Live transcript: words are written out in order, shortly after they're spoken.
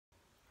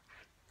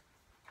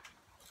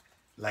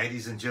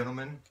Ladies and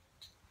gentlemen,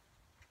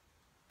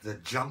 the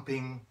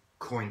jumping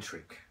coin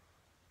trick.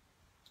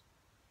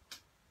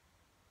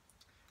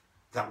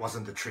 That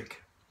wasn't the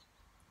trick.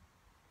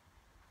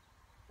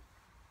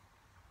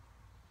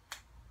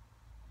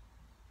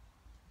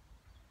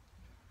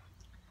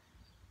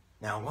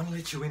 Now I want to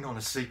let you in on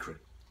a secret.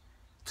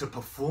 To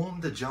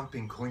perform the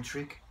jumping coin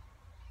trick,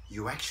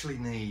 you actually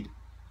need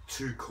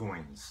 2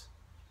 coins.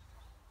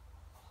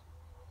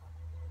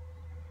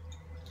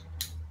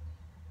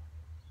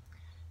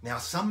 Now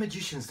some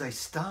magicians, they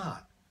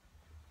start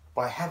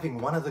by having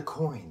one of the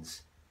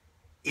coins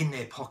in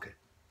their pocket.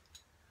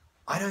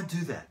 I don't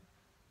do that.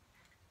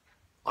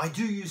 I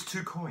do use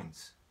 2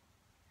 coins.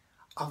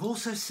 I've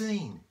also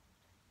seen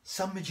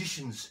some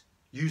magicians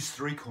use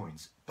 3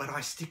 coins, but I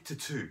stick to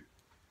 2.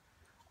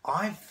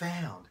 I've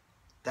found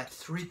that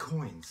 3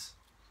 coins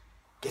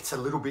gets a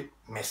little bit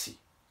messy.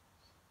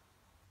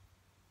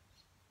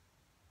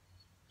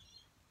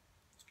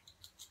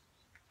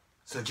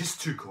 So just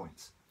 2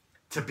 coins.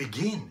 To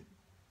begin,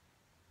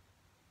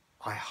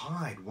 I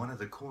hide one of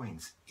the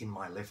coins in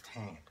my left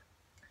hand.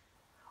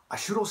 I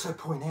should also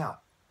point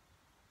out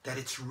that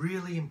it's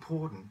really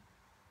important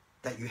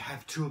that you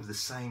have 2 of the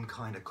same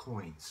kind of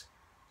coins.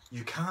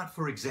 You can't,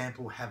 for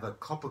example, have a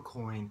copper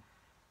coin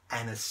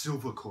and a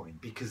silver coin,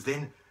 because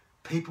then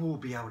people will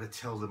be able to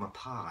tell them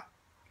apart.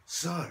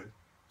 So,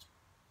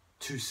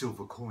 2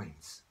 silver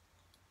coins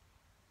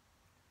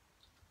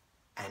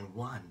and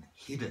 1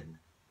 hidden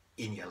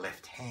in your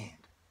left hand.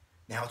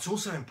 Now, it's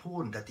also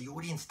important that the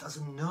audience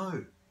doesn't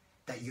know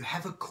that you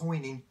have a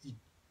coin in...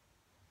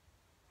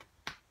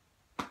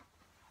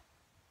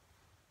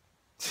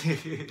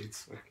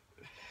 It's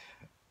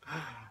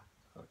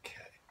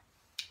okay.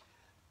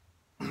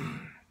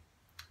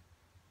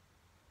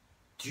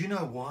 Do you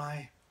know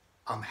why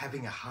I'm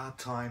having a hard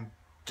time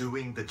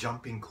doing the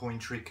jumping coin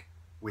trick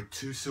with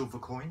 2 silver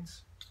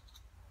coins?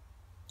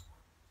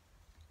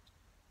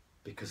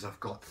 Because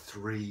I've got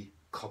 3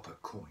 copper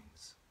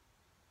coins.